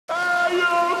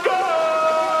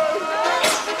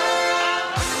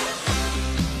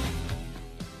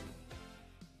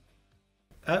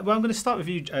Well, I'm going to start with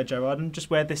you, Gerard, and just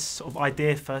where this sort of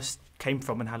idea first came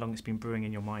from and how long it's been brewing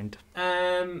in your mind.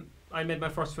 I made my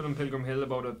first film, Pilgrim Hill,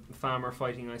 about a farmer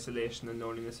fighting isolation and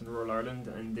loneliness in rural Ireland,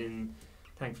 and then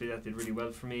thankfully that did really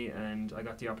well for me, and I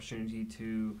got the opportunity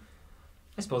to,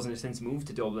 I suppose in a sense, move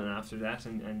to Dublin after that,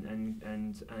 and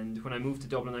when I moved to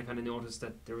Dublin I kind of noticed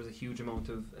that there was a huge amount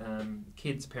of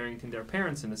kids parenting their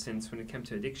parents in a sense when it came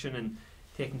to addiction and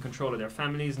taking control of their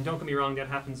families. And don't get me wrong, that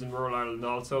happens in rural Ireland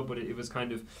also, but it was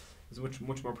kind of, it was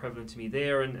much more prevalent to me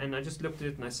there, and I just looked at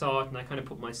it and I saw it and I kind of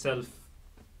put myself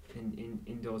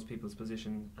in those people's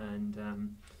position, and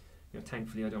you know,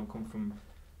 thankfully I don't come from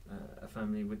a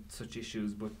family with such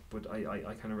issues, but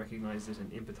I kind of recognised it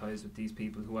and empathised with these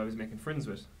people who I was making friends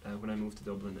with when I moved to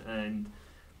Dublin, and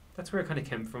that's where it kind of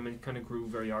came from, and it kind of grew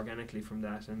very organically from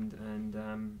that, and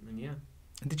yeah.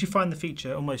 And did you find the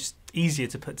feature almost easier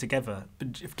to put together,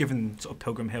 if given sort of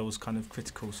Pilgrim Hill's kind of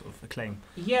critical sort of acclaim?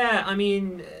 Yeah, I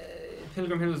mean,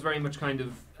 Pilgrim Hill was very much kind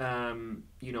of,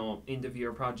 you know, end of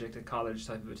year project at college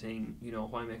type of a thing. You know,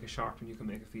 why make a short when you can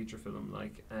make a feature film?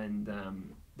 Like, and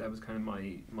that was kind of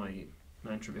my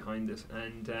mantra behind it.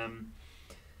 And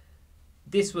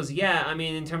this was, yeah, I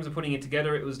mean, in terms of putting it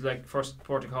together, it was like first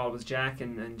port of call was Jack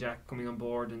and Jack coming on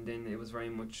board, and then it was very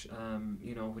much,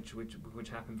 you know, which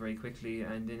happened very quickly,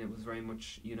 and then it was very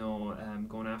much, you know,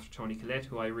 going after Tony Collette,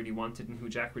 who I really wanted and who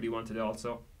Jack really wanted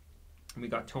also. And we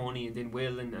got Tony and then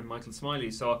Will and Michael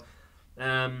Smiley. So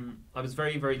I was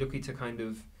very, very lucky to kind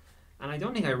of, and I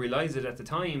don't think I realised it at the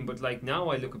time, but like now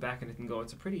I look back at it and go,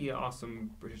 it's a pretty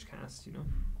awesome British cast, you know.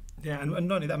 Yeah, and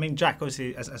not only that, I mean, Jack,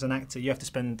 obviously, as an actor, you have to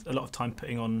spend a lot of time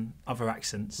putting on other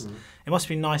accents. Mm. It must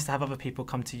be nice to have other people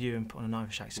come to you and put on an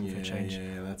Irish accent for a change.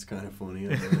 Yeah, that's kind of funny.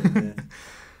 Yeah.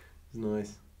 It's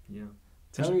nice. Yeah.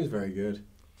 Tony was very good.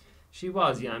 She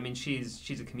was, yeah. I mean,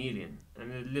 she's a chameleon,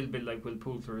 and a little bit like Will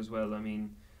Poulter as well. I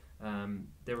mean,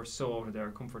 they were so out of their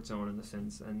comfort zone in a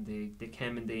sense, and they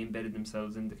came and they embedded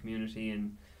themselves in the community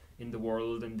and in the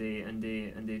world, and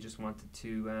they just wanted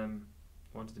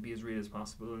to be as real as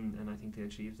possible, and I think they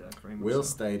achieved that very much. Will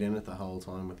stayed in it the whole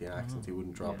time with the accent. He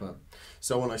wouldn't drop it.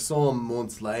 So when I saw him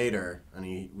months later and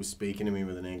he was speaking to me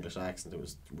with an English accent, it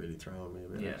was really throwing me a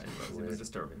bit. Yeah, it was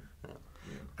disturbing. Yeah.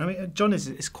 I mean, John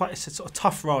is quite a sort of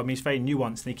tough role. I mean, he's very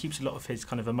nuanced, and he keeps a lot of his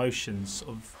kind of emotions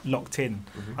sort of locked in.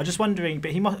 Mm-hmm. I'm just wondering,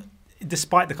 but he must,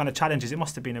 despite the kind of challenges, it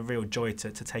must have been a real joy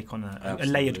to take on a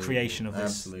layered creation of this.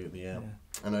 Absolutely, yeah.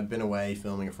 And I'd been away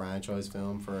filming a franchise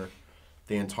film for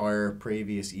the entire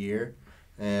previous year,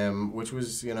 which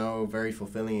was, you know, a very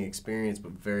fulfilling experience,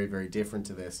 but very, very different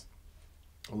to this.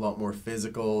 A lot more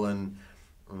physical and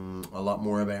a lot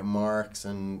more about marks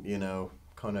and, you know,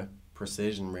 kind of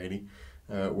precision, really.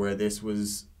 Where this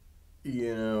was,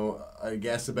 you know, I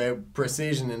guess about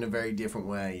precision in a very different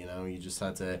way. You know, you just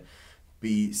had to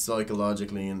be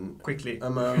psychologically and quickly,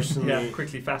 emotionally,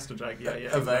 quickly, faster, Jack.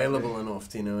 Available enough.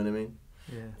 Do you know what I mean?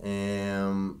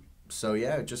 Yeah. So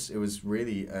yeah, it was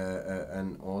really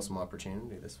an awesome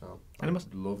opportunity, this film. And I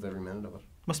loved every minute of it.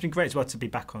 Must have been great as well to be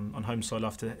back on home soil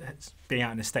after being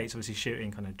out in the States, obviously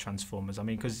shooting kind of Transformers. I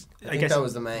mean, because I guess that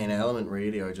was the main element,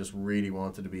 really. I just really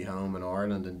wanted to be home in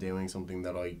Ireland and doing something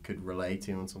that I could relate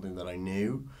to and something that I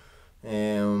knew,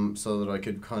 so that I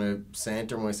could kind of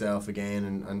centre myself again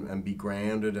and be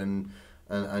grounded and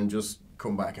just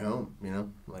come back home, you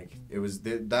know. Like, it was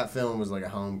that film was like a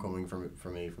homecoming for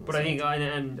me. But I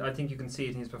think you can see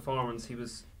it in his performance. He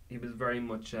was very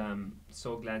much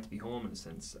so glad to be home in a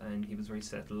sense, and he was very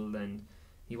settled, and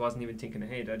he wasn't even thinking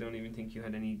ahead. I don't even think you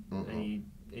had any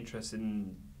interest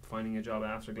in finding a job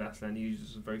after Glassland. He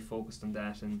was very focused on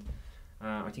that, and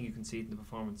I think you can see it in the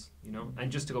performance, you know.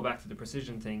 And just to go back to the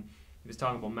precision thing, he was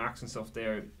talking about marks and stuff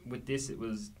there. With this,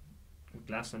 with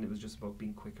Glassland, it was just about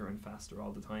being quicker and faster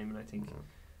all the time, and I think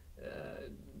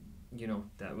you know,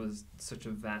 that was such a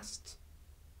vast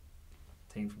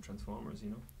thing from Transformers,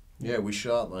 you know. Yeah, we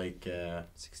shot like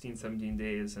 16, 17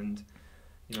 days, and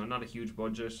you know, not a huge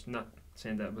budget. Not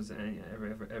saying that was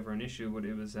ever an issue, but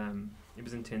it was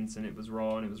intense, and it was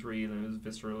raw, and it was real, and it was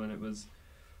visceral, and it was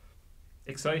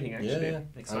exciting, actually. Yeah.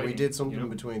 Exciting, and we did something, you know,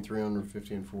 between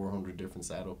 350 and 400 different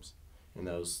setups in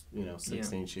those, you know,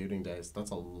 16 shooting days.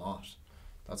 That's a lot.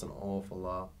 That's an awful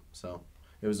lot. So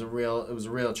it was a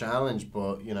real challenge,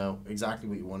 but you know, exactly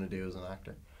what you want to do as an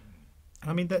actor.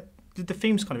 I mean, the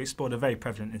themes kind of explored are very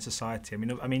prevalent in society.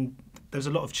 I mean, there's a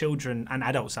lot of children and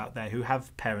adults out there who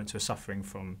have parents who are suffering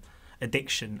from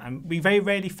addiction, and we very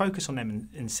rarely focus on them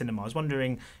in cinema. I was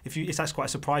wondering if that's quite a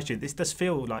surprise to you. This does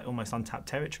feel like almost untapped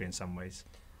territory in some ways.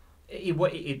 It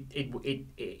was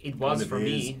for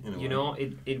me, you know.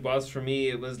 It was for me.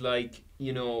 It was like,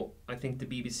 you know, I think the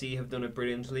BBC have done it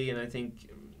brilliantly, and I think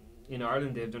in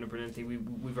Ireland they've done it brilliantly.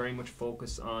 We very much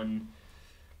focus on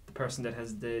the person that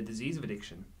has the disease of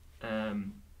addiction.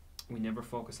 We never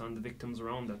focus on the victims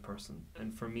around that person.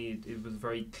 And for me, it was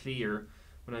very clear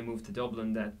when I moved to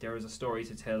Dublin that there is a story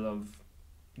to tell of,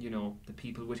 you know, the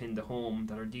people within the home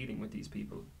that are dealing with these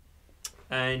people.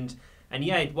 And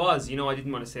yeah, it was, you know, I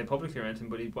didn't want to say it publicly or anything,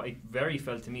 but it very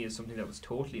felt to me as something that was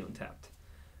totally untapped.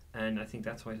 And I think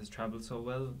that's why it has travelled so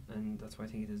well, and that's why I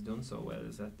think it has done so well,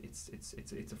 is that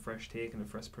it's a fresh take and a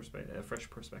fresh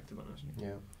perspective on it.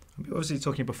 Yeah. Obviously,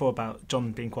 talking before about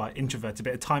John being quite introverted,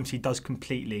 but at times he does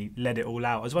completely let it all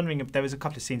out. I was wondering if there was a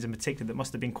couple of scenes in particular that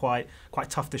must have been quite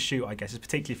tough to shoot, I guess,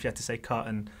 particularly if you had to say cut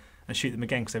and shoot them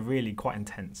again, because they're really quite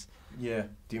intense. Yeah.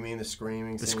 Do you mean the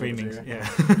screaming? The screaming, yeah.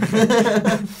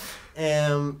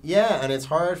 Yeah, and it's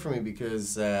hard for me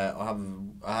because I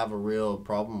have a real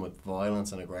problem with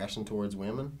violence and aggression towards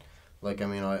women. Like, I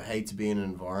mean, I hate to be in an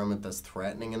environment that's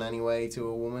threatening in any way to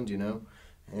a woman, do you know?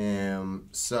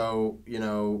 So, you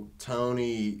know,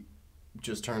 Tony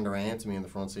just turned around to me in the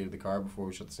front seat of the car before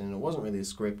we shut the scene. It wasn't really a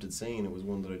scripted scene. It was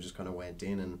one that I just kind of went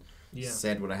in and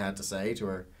said what I had to say to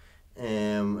her.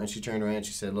 And she turned around and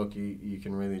she said, look, you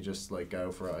can really just like go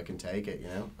for it, I can take it, you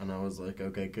know. And I was like,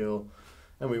 okay, cool.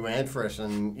 And we went for it,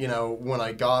 and you know, when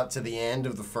I got to the end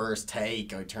of the first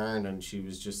take, I turned and she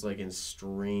was just like in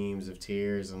streams of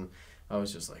tears, and I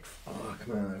was just like, fuck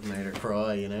man, I've made her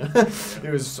cry, you know. It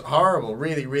was horrible,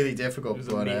 really, really difficult. It was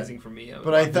amazing for me.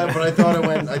 But I thought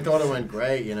it went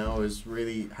great, you know. I was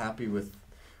really happy with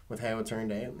how it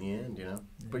turned out in the end, you know.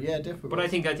 But yeah, difficult. But I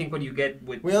think what you get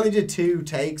with... We only did 2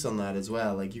 takes on that as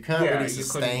well. Like, you can't really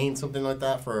sustain something like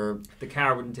that for... The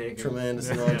car wouldn't take it. Tremendous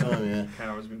amount of time, yeah. The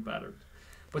car has been battered.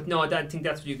 But no, I think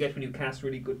that's what you get when you cast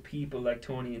really good people like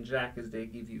Tony and Jack, is they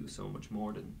give you so much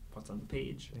more than what's on the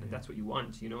page. And that's what you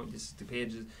want, you know. The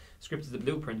page is... Script is the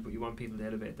blueprint, but you want people to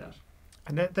elevate that.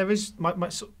 And there is my I'm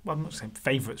not saying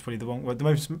favourite's probably the wrong word. The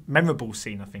most memorable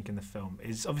scene I think in the film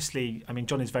is obviously, I mean,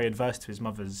 John is very adverse to his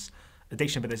mother's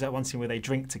addiction, but there's that one scene where they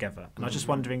drink together, and I was just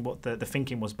wondering what the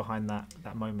thinking was behind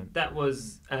that moment. That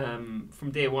was from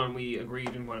day one we agreed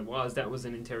on what it was. That was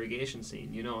an interrogation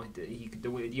scene, you know.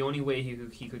 The only way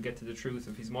he could get to the truth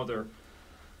of his mother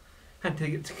and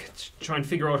to try and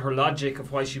figure out her logic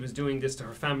of why she was doing this to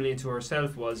her family and to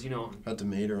herself was, you know, had to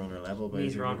meet her on her level, basically.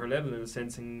 Meet her on her level in a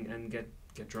sense, and get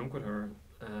drunk with her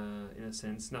in a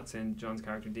sense. Not saying John's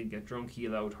character did get drunk, he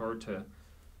allowed her to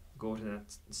go to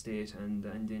that state, and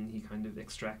then he kind of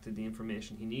extracted the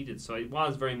information he needed. So it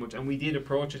was very much, and we did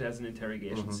approach it as an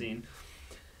interrogation scene.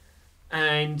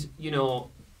 And, you know,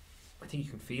 I think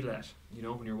you can feel that, you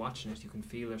know, when you're watching it, you can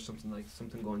feel there's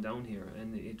something going down here,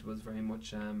 and it was very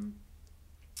much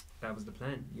that was the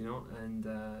plan, you know, and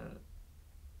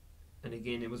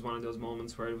again, it was one of those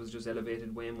moments where it was just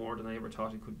elevated way more than I ever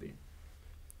thought it could be.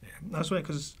 Yeah, that's right,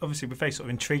 because obviously we're very sort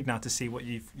of intrigued now to see what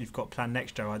you've got planned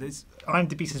next, Gerard.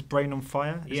 IMDb says Brain on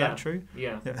Fire. Is that true?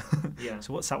 Yeah.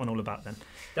 So what's that one all about then?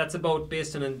 That's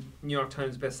based on a New York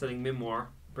Times best-selling memoir,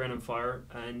 Brain on Fire,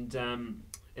 and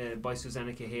by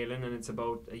Susanna Cahalan, and it's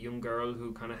about a young girl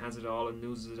who kind of has it all and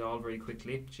loses it all very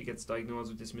quickly. She gets diagnosed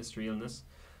with this mystery illness.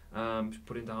 She's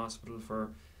put into hospital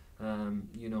for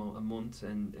you know, a month,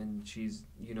 and she's,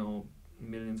 you know,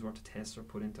 millions worth of tests are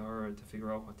put into her to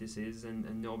figure out what this is,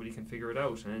 and nobody can figure it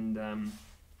out, and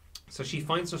so she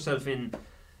finds herself in,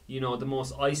 you know, the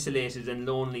most isolated and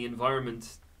lonely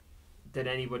environment that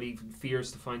anybody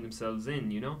fears to find themselves in,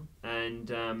 you know,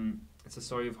 and it's a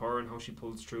story of her and how she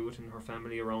pulls through it, and her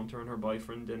family around her and her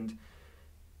boyfriend, and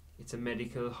it's a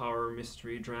medical horror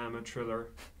mystery drama thriller.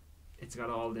 It's got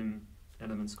all them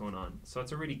elements going on, so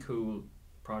it's a really cool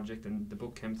project. And the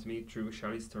book came to me through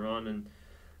Charlize Theron, and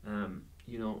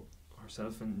you know,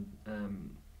 herself, and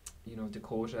you know,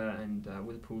 Dakota and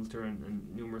Will Poulter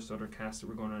and numerous other casts that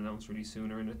we're going to announce really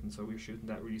soon are in it, and so we're shooting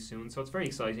that really soon. So it's very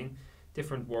exciting,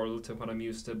 different world to what I'm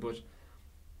used to, but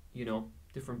you know,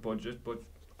 different budget, but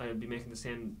I'll be making the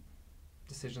same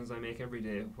decisions I make every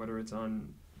day, whether it's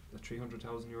on a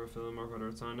 €300,000 film or whether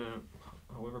it's on a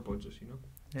however budget, you know.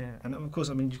 Yeah, and of course,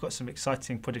 I mean, you've got some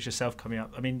exciting projects yourself coming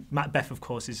up. I mean, Macbeth, of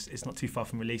course, is not too far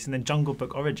from release, and then Jungle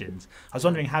Book Origins. I was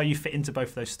wondering how you fit into both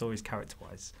of those stories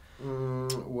character-wise.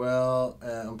 Well,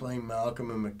 I'm playing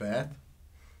Malcolm in Macbeth,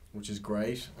 which is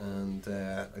great, and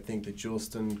I think that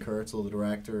Justin Kurzel, the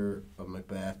director of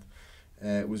Macbeth,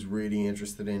 was really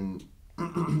interested in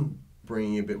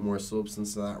bringing a bit more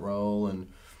substance to that role and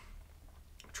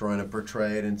trying to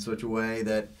portray it in such a way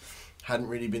that hadn't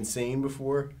really been seen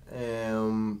before.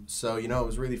 So, you know, it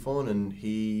was really fun, and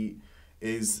he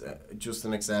is just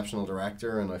an exceptional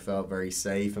director, and I felt very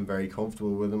safe and very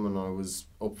comfortable with him, and I was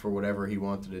up for whatever he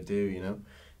wanted to do, you know.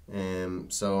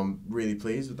 So I'm really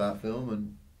pleased with that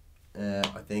film, and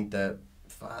I think that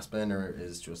Fassbender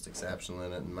is just exceptional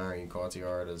in it, and Marion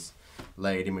Cotillard as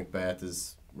Lady Macbeth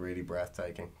is really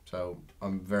breathtaking. So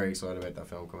I'm very excited about that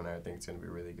film coming out. I think it's going to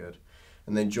be really good.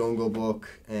 And then Jungle Book,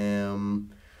 again,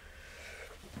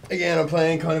 I'm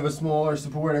playing kind of a smaller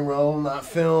supporting role in that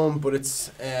film, but it's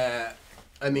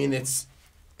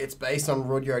it's based on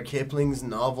Rudyard Kipling's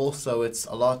novel, so it's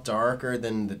a lot darker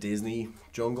than the Disney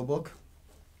Jungle Book.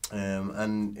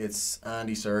 And it's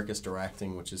Andy Serkis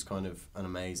directing, which is kind of an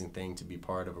amazing thing to be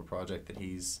part of a project that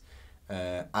he's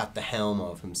at the helm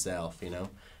of himself, you know.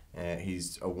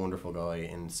 He's a wonderful guy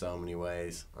in so many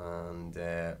ways, and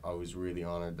I was really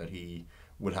honoured that he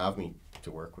would have me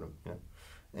to work with him, you know.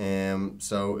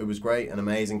 So it was great, an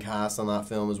amazing cast on that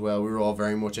film as well. We were all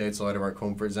very much outside of our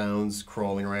comfort zones,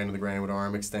 crawling around on the ground with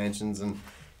arm extensions and,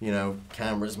 you know,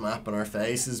 cameras mapping our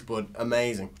faces, but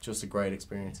amazing, just a great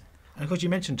experience. And of course, you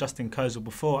mentioned Justin Kurzel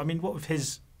before. I mean, what with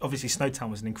his, obviously Snowtown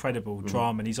was an incredible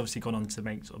drama, and he's obviously gone on to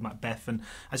make sort of Macbeth. And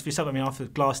as for yourself, I mean, after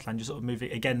Glassland, you're sort of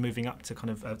moving up to kind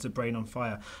of to Brain on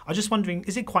Fire. I'm just wondering,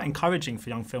 is it quite encouraging for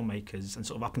young filmmakers and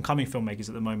sort of up and coming filmmakers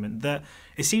at the moment that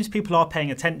it seems people are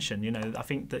paying attention? You know, I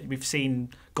think that we've seen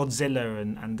Godzilla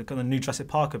and the kind of new Jurassic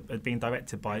Park are being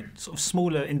directed by sort of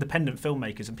smaller independent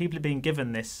filmmakers, and people are being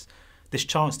given this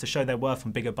chance to show their worth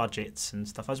on bigger budgets and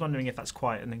stuff. I was wondering if that's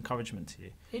quite an encouragement to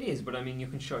you. It is, but I mean, you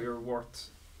can show your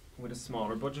worth with a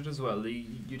smaller budget as well.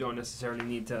 You don't necessarily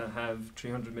need to have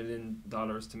 $300 million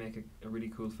to make a really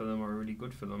cool film or a really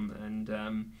good film.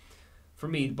 And for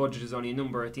me, the budget is only a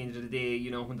number. At the end of the day,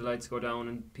 you know, when the lights go down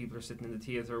and people are sitting in the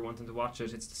theatre wanting to watch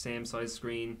it, it's the same size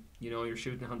screen. You know, you're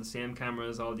shooting on the same camera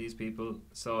as all these people.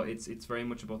 So it's very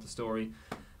much about the story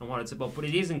and what it's about. But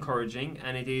it is encouraging,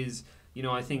 and it is, you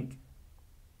know, I think,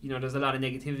 you know, there's a lot of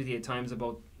negativity at times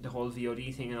about the whole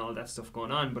VOD thing and all that stuff going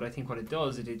on, but I think what it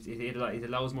does, it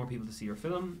allows more people to see your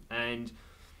film, and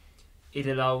it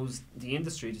allows the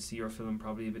industry to see your film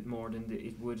probably a bit more than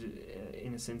it would,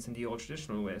 in a sense, in the old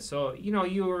traditional way. So, you know,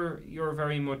 you're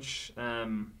very much,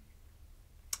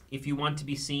 if you want to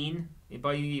be seen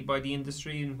by the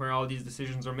industry and where all these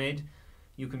decisions are made,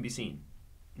 you can be seen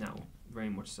now, very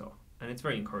much so, and it's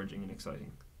very encouraging and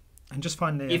exciting. And just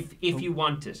finally, if you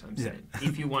want it, I'm saying,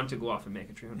 if you want to go off and make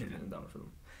a $300 million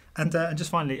film. And just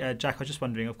finally, Jack, I was just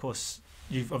wondering, of course,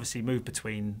 you've obviously moved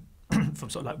between from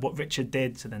sort of like what Richard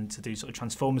did to then to do sort of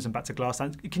Transformers and back to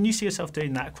Glassland. Can you see yourself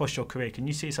doing that across your career? Can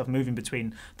you see yourself moving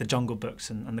between the Jungle Books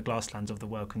and the Glasslands of the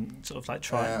world and sort of like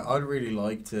try? I'd really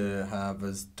like to have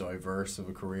as diverse of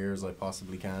a career as I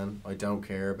possibly can. I don't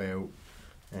care about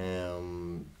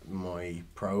my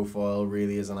profile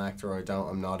really as an actor.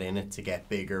 I'm not in it to get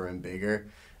bigger and bigger.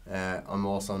 I'm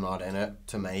also not in it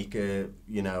to make a,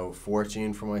 you know,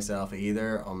 fortune for myself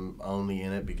either. I'm only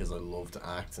in it because I love to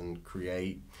act and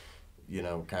create, you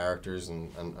know, characters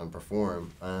and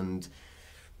perform. And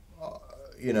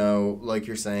you know, like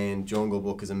you're saying, Jungle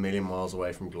Book is a million miles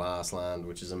away from Glassland,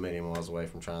 which is a million miles away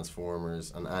from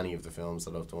Transformers and any of the films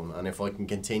that I've done. And if I can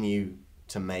continue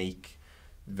to make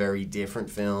very different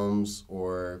films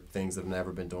or things that have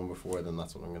never been done before, then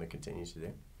that's what I'm going to continue to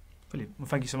do. Brilliant. Well,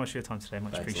 thank you so much for your time today.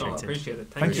 Much appreciated. Oh, appreciate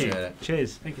it. Thank you. Appreciate it.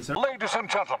 Cheers. Thank you, sir. Ladies and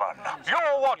gentlemen,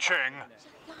 you're watching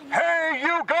Hey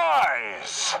You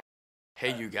Guys!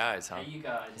 Hey You Guys, huh? Hey, you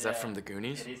guys. Is that from the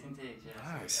Goonies? It is indeed,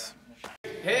 yeah. Nice.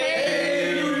 Hey!